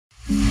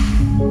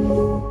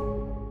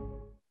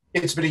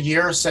It's been a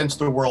year since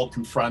the world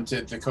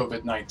confronted the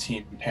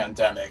COVID-19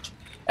 pandemic,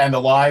 and the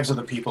lives of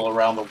the people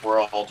around the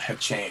world have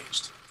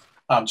changed.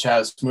 I'm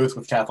Chaz Muth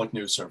with Catholic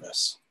News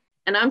Service.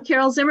 And I'm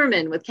Carol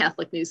Zimmermann with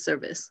Catholic News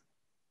Service.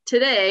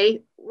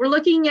 Today, we're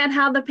looking at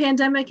how the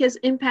pandemic has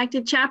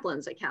impacted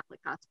chaplains at Catholic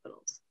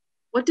hospitals.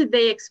 What did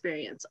they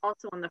experience,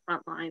 also on the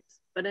front lines,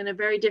 but in a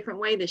very different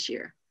way this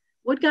year?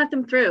 What got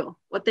them through,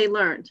 what they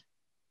learned,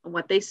 and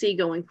what they see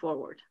going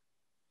forward?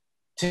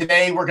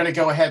 Today, we're going to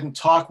go ahead and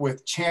talk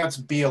with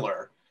Chaz,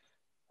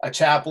 a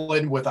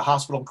chaplain with a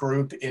hospital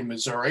group in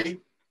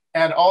Missouri,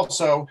 and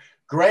also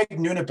Greg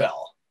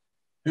Nunabel,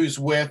 who's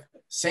with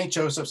St.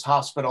 Joseph's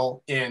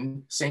Hospital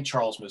in St.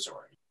 Charles,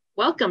 Missouri.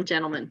 Welcome,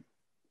 gentlemen.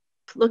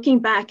 Looking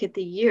back at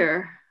the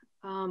year,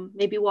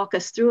 maybe walk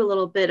us through a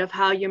little bit of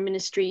how your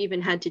ministry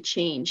even had to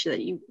change, that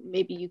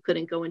maybe you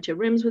couldn't go into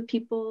rooms with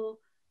people,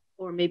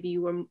 or maybe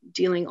you were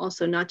dealing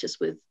also not just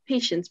with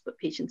patients, but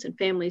patients and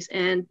families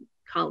and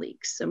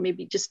colleagues. So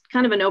maybe just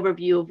kind of an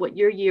overview of what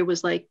your year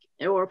was like,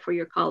 or for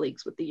your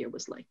colleagues, what the year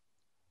was like.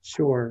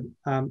 Sure.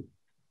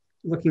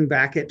 Looking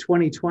back at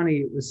 2020,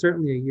 it was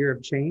certainly a year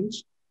of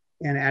change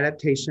and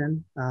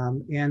adaptation.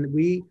 And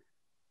we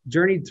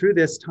journeyed through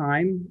this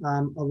time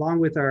along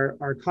with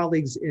our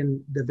colleagues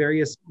in the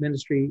various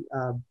ministry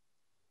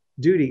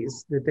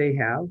duties that they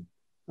have.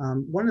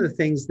 One of the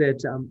things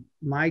that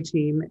my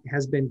team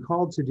has been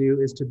called to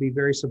do is to be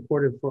very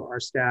supportive for our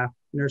staff,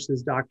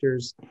 nurses,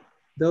 doctors,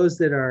 those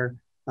that are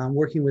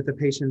working with the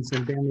patients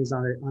and families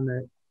on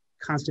a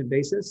constant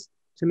basis,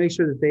 to make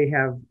sure that they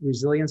have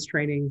resilience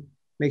training,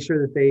 make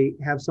sure that they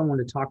have someone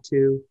to talk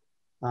to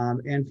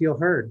and feel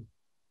heard.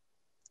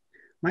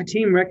 My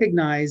team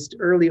recognized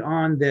early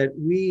on that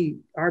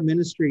our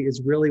ministry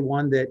is really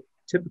one that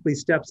typically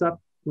steps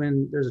up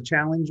when there's a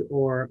challenge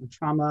or a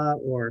trauma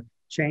or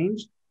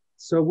change.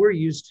 So we're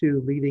used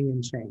to leading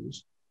in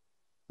change.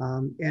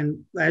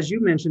 And as you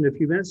mentioned a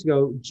few minutes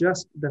ago,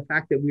 just the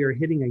fact that we are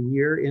hitting a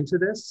year into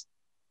this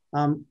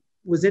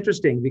was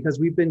interesting, because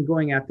we've been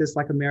going at this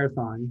like a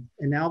marathon.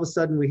 And now all of a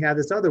sudden we have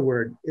this other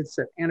word, it's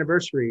an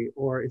anniversary,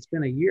 or it's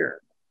been a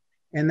year.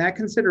 And that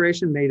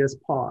consideration made us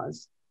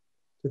pause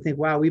to think,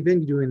 wow, we've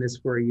been doing this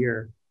for a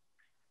year.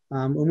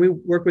 When we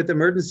work with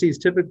emergencies,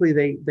 typically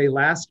they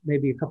last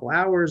maybe a couple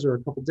hours or a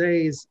couple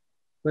days,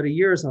 but a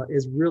year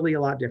is really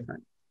a lot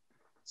different.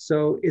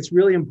 So it's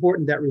really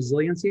important, that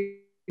resiliency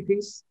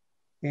piece.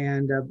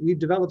 And we've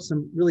developed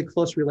some really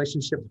close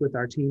relationships with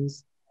our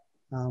teams.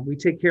 We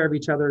take care of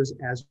each other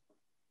as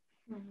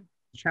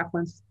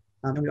chaplains.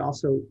 And we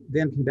also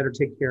then can better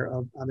take care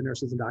of the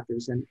nurses and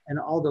doctors and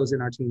all those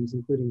in our teams,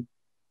 including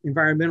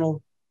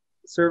environmental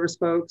service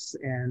folks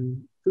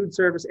and food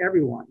service,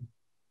 everyone.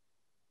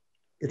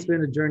 It's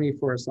been a journey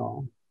for us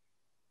all.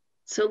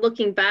 So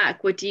looking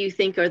back, what do you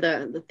think are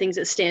the things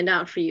that stand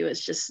out for you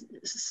as just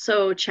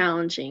so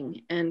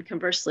challenging, and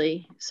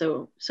conversely,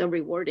 so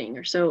rewarding,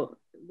 or so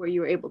where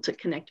you were able to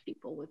connect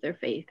people with their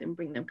faith and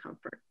bring them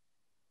comfort?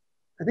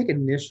 I think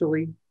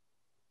initially,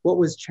 what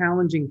was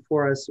challenging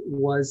for us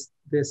was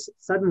this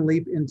sudden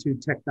leap into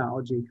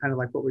technology, kind of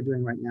like what we're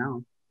doing right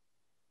now.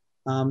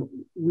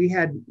 We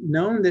had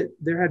known that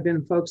there had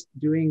been folks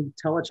doing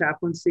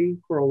telechaplaincy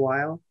for a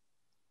while,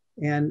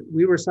 and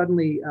we were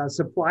suddenly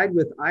supplied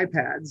with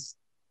iPads,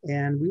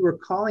 and we were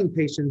calling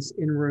patients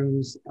in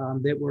rooms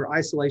that were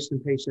isolation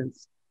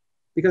patients,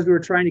 because we were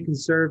trying to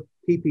conserve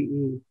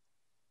PPE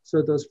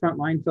so those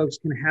frontline folks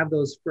can have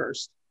those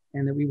first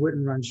and that we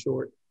wouldn't run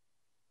short.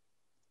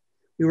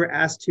 We were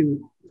asked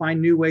to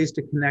find new ways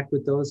to connect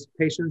with those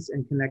patients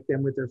and connect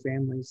them with their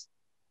families.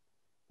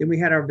 Then we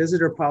had our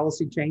visitor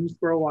policy changed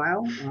for a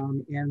while,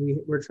 and we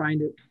were trying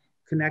to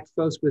connect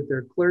folks with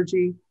their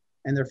clergy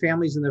and their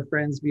families and their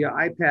friends via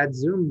iPad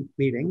Zoom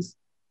meetings.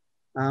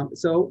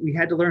 So we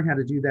had to learn how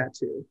to do that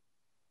too.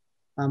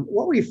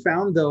 What we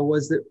found, though,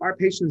 was that our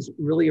patients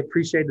really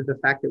appreciated the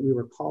fact that we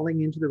were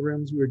calling into the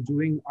rooms, we were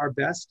doing our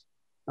best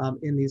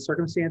in these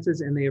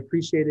circumstances, and they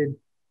appreciated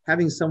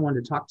having someone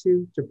to talk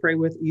to pray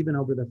with, even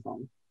over the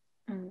phone.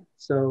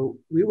 So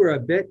we were a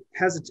bit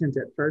hesitant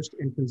at first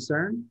and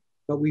concerned,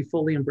 but we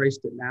fully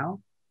embraced it now.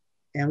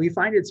 And we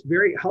find it's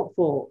very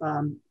helpful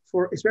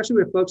especially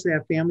with folks that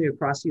have family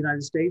across the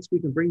United States. We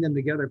can bring them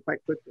together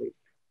quite quickly.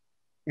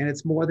 And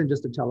it's more than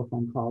just a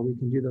telephone call. We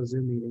can do those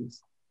Zoom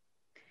meetings.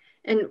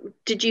 And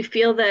did you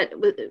feel that,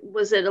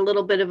 was it a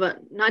little bit of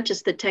not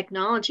just the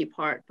technology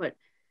part, but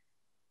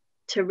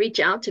to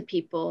reach out to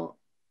people,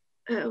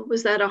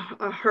 was that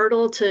a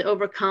hurdle to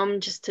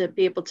overcome, just to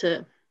be able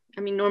to,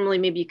 normally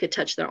maybe you could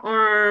touch their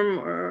arm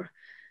or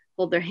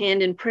hold their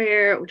hand in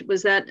prayer.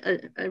 Was that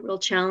a real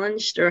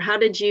challenge, or how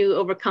did you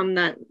overcome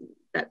that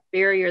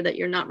barrier that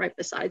you're not right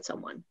beside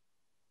someone?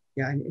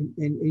 Yeah, and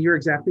you're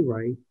exactly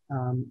right.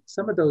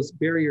 Some of those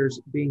barriers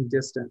being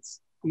distance,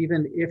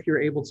 even if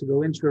you're able to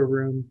go into a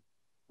room,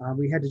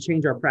 we had to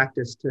change our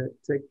practice to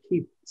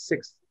keep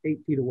 6-8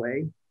 feet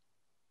away.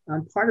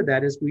 Part of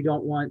that is we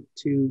don't want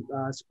to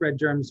spread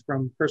germs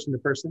from person to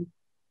person.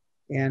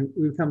 And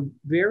we've become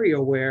very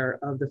aware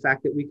of the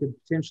fact that we could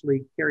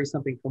potentially carry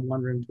something from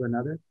one room to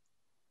another.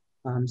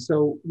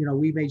 So,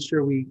 we made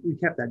sure we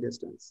kept that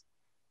distance.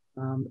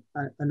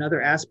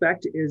 Another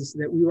aspect is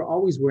that we were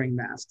always wearing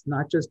masks,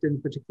 not just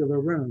in particular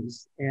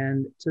rooms.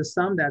 And to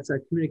some, that's a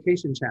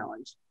communication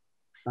challenge,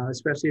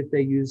 especially if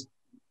they use,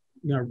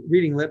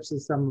 reading lips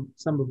is some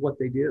of what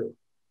they do.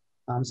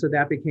 So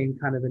that became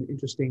kind of an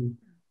interesting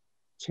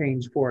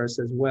change for us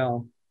as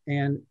well.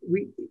 And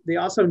they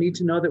also need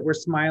to know that we're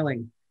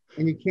smiling,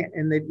 and you can't,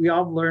 and we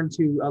all learn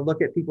to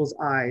look at people's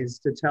eyes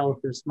to tell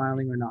if they're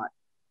smiling or not.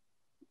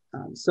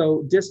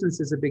 So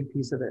distance is a big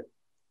piece of it.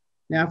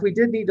 Now, if we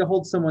did need to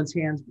hold someone's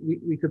hands,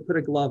 we could put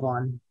a glove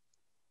on,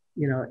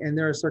 and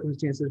there are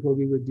circumstances where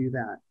we would do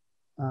that.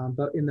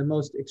 But in the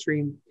most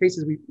extreme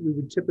cases, we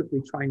would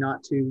typically try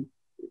not to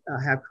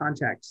have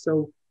contact.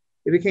 So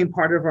it became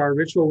part of our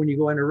ritual when you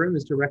go in a room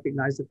is to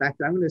recognize the fact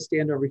that I'm going to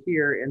stand over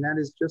here, and that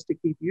is just to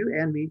keep you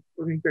and me,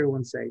 we're going to keep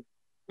everyone safe.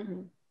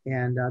 Mm-hmm.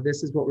 And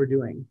this is what we're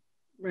doing.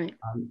 Right.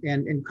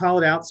 And call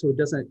it out so it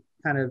doesn't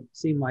kind of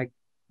seem like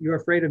you're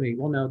afraid of me.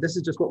 Well, no, this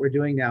is just what we're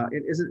doing now.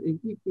 It isn't, you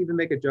can even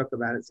make a joke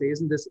about it. Say,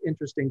 isn't this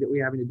interesting that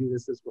we're having to do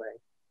this way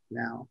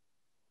now?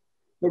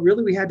 But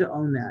really we had to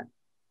own that,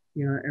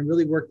 and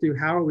really work through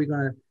how are we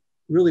going to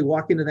really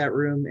walk into that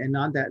room and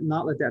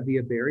not let that be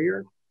a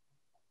barrier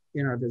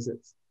in our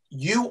visits.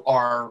 You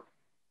are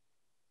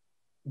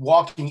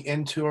walking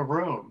into a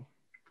room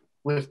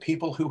with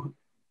people who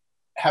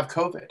have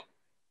COVID.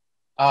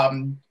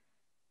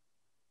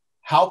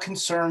 How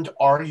concerned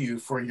are you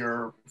for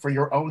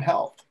your own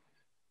health?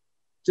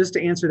 Just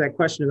to answer that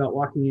question about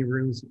walking in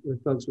rooms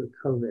with folks with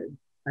COVID,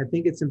 I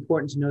think it's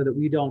important to know that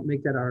we don't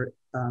make that our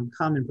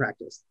common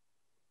practice.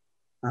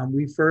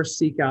 We first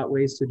seek out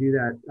ways to do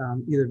that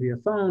either via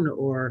phone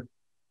or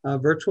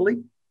virtually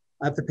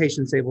if the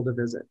patient's able to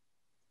visit.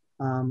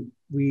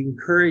 We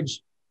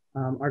encourage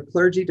our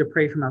clergy to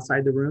pray from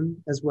outside the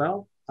room as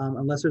well,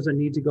 unless there's a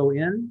need to go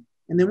in.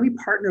 And then we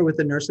partner with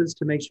the nurses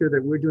to make sure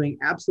that we're doing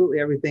absolutely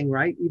everything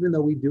right, even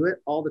though we do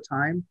it all the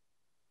time,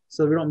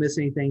 so we don't miss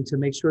anything, to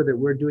make sure that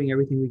we're doing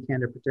everything we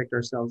can to protect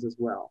ourselves as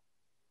well.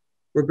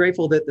 We're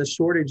grateful that the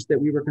shortage that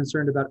we were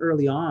concerned about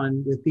early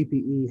on with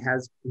PPE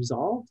has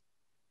resolved,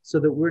 so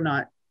that we're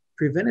not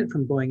prevented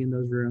from going in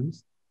those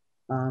rooms.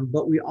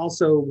 But we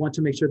also want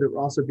to make sure that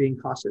we're also being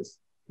cautious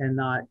and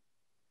not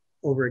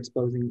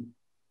overexposing.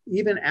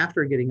 Even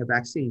after getting a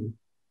vaccine,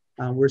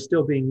 we're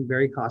still being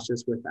very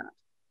cautious with that.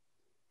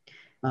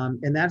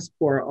 And that's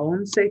for our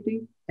own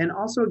safety. And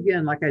also,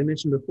 again, like I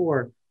mentioned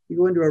before, you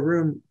go into a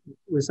room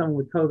with someone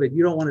with COVID,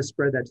 you don't want to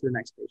spread that to the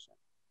next patient.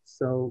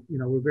 So,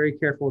 we're very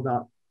careful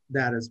about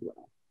that as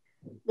well.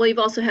 Well, you've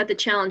also had the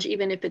challenge,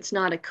 even if it's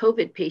not a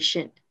COVID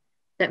patient,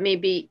 that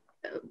maybe,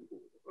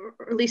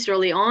 or at least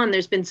early on,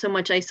 there's been so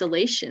much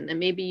isolation that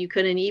maybe you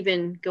couldn't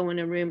even go in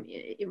a room,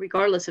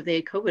 regardless if they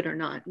had COVID or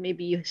not.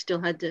 Maybe you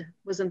still had to,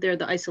 wasn't there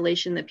the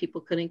isolation that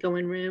people couldn't go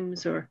in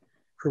rooms or?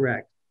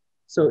 Correct.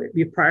 So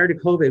prior to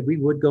COVID, we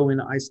would go in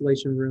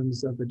isolation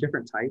rooms of a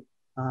different type.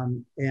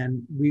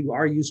 And we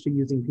are used to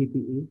using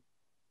PPE.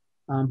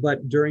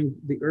 But during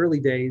the early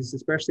days,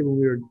 especially when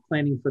we were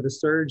planning for the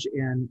surge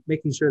and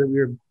making sure that we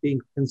were being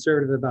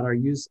conservative about our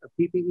use of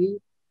PPE,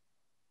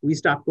 we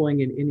stopped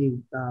going in any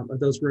of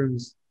those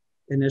rooms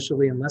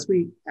initially, unless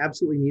we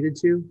absolutely needed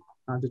to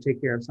take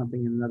care of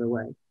something in another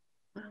way.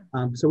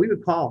 So we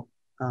would call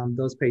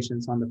those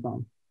patients on the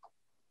phone.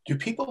 Do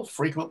people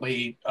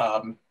frequently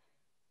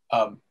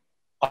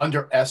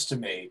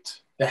underestimate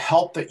the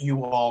help that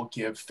you all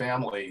give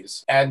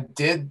families? And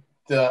did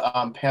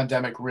the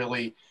pandemic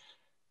really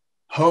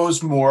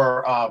pose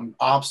more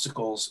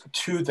obstacles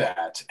to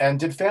that? And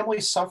did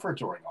families suffer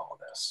during all of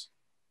this?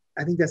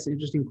 I think that's an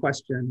interesting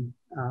question.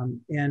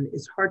 And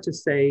it's hard to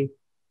say.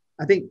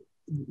 I think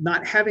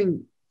not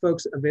having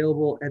folks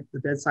available at the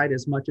bedside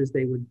as much as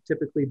they would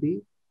typically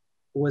be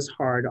was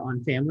hard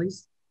on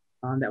families.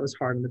 That was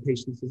hard on the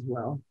patients as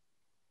well.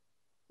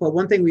 But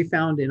one thing we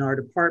found in our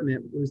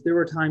department was there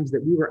were times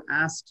that we were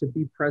asked to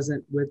be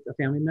present with a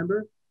family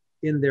member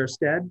in their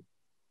stead.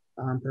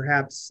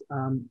 Perhaps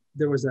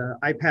there was an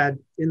iPad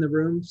in the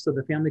room so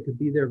the family could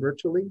be there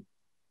virtually,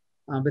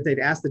 but they'd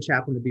ask the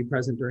chaplain to be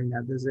present during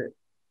that visit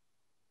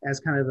as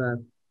kind of a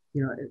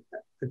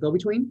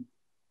go-between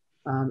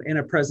and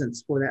a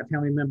presence for that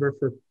family member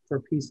for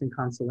peace and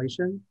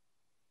consolation.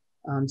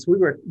 So we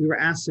were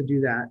asked to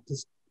do that, to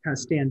kind of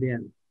stand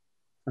in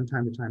from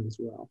time to time as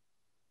well.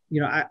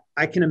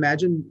 I can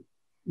imagine,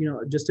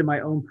 just in my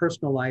own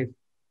personal life,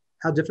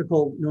 how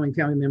difficult knowing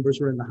family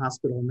members were in the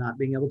hospital and not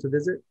being able to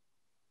visit.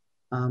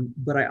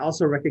 But I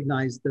also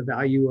recognize the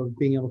value of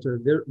being able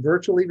to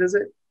virtually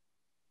visit,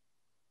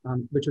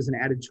 which was an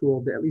added tool,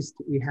 but at least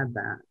we had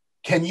that.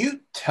 Can you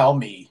tell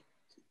me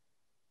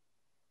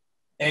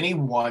any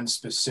one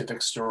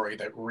specific story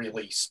that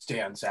really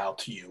stands out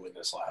to you in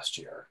this last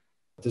year?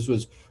 This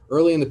was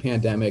early in the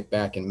pandemic,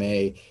 back in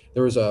May.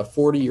 There was a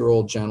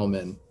 40-year-old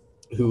gentleman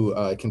who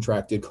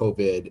contracted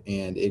COVID,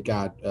 and it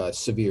got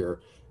severe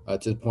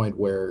to the point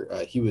where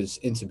he was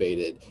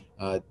intubated.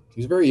 He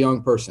was a very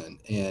young person,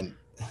 and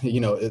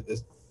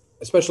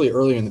especially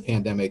earlier in the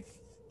pandemic,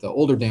 the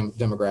older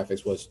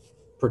demographics was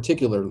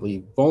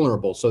particularly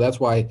vulnerable. So that's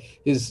why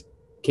his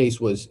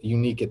case was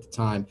unique at the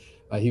time.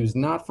 He was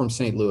not from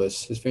St.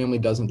 Louis. His family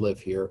doesn't live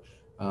here.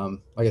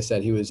 Like I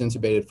said, he was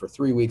intubated for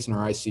 3 weeks in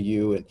our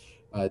ICU,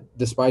 and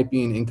despite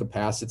being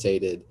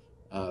incapacitated,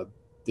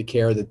 the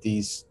care that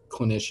these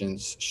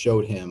clinicians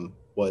showed him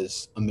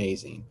was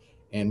amazing.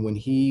 And when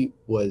he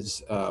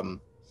was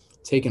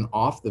taken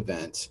off the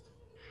vent,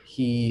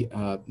 he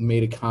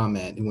made a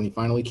comment, and when he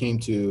finally came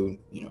to,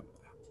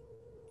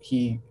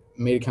 he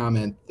made a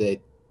comment that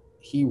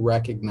he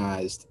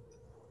recognized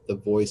the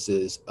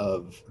voices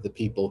of the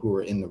people who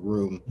were in the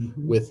room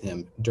with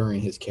him during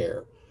his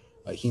care.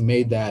 He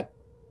made that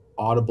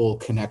audible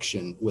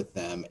connection with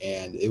them,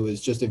 and it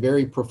was just a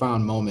very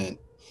profound moment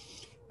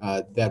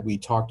that we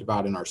talked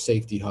about in our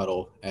safety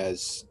huddle.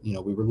 As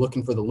we were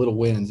looking for the little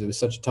wins. It was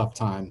such a tough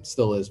time,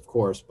 still is, of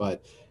course,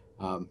 but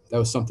that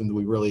was something that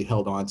we really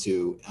held on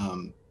to.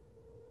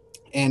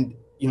 And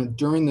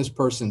during this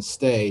person's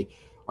stay,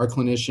 our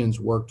clinicians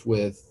worked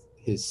with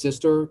his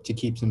sister to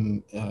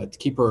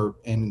keep her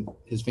and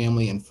his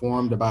family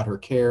informed about her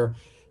care,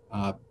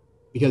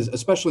 because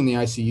especially in the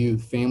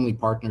ICU, family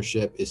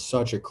partnership is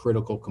such a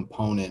critical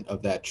component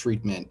of that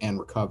treatment and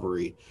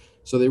recovery.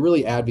 So they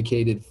really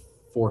advocated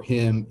for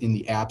him in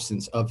the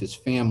absence of his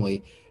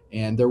family.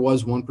 And there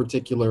was one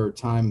particular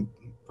time,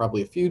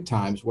 probably a few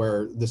times,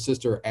 where the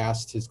sister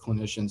asked his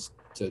clinicians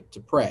to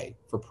pray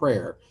for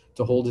prayer,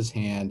 to hold his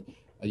hand.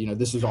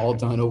 This was all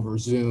done over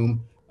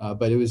Zoom,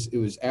 but it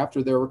was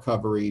after their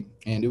recovery,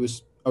 and it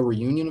was a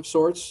reunion of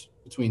sorts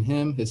between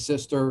him, his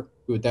sister,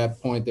 who at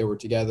that point they were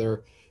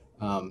together,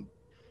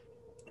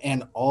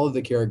 and all of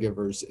the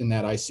caregivers in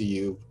that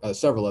ICU,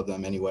 several of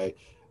them anyway,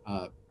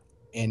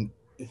 and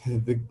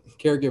the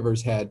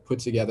caregivers had put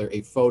together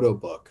a photo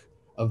book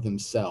of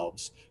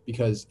themselves,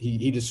 because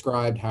he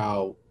described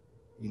how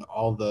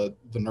all the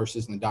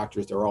nurses and the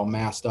doctors, they're all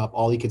masked up.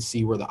 All he could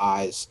see were the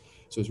eyes.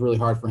 So it's really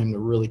hard for him to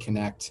really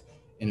connect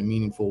in a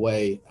meaningful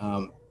way.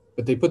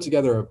 But they put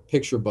together a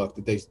picture book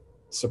that they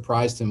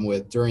surprised him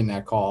with during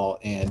that call.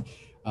 And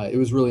it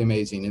was really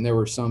amazing. And there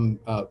were some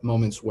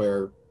moments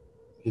where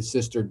his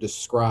sister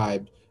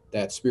described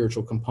that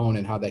spiritual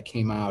component, how that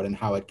came out and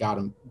how it got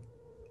him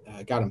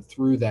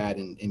through that,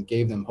 and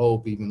gave them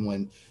hope even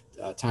when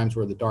times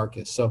were the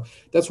darkest. So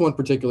that's one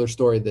particular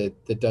story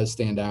that does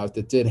stand out,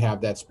 that did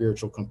have that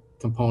spiritual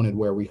component,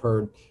 where we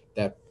heard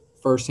that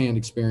firsthand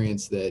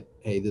experience that,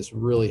 hey, this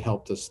really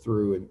helped us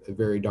through a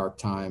very dark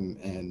time.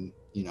 And,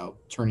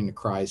 turning to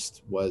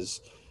Christ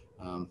was,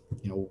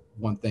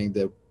 one thing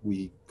that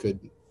we could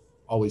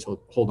always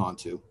hold on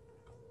to.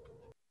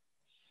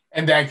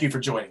 And thank you for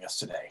joining us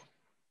today.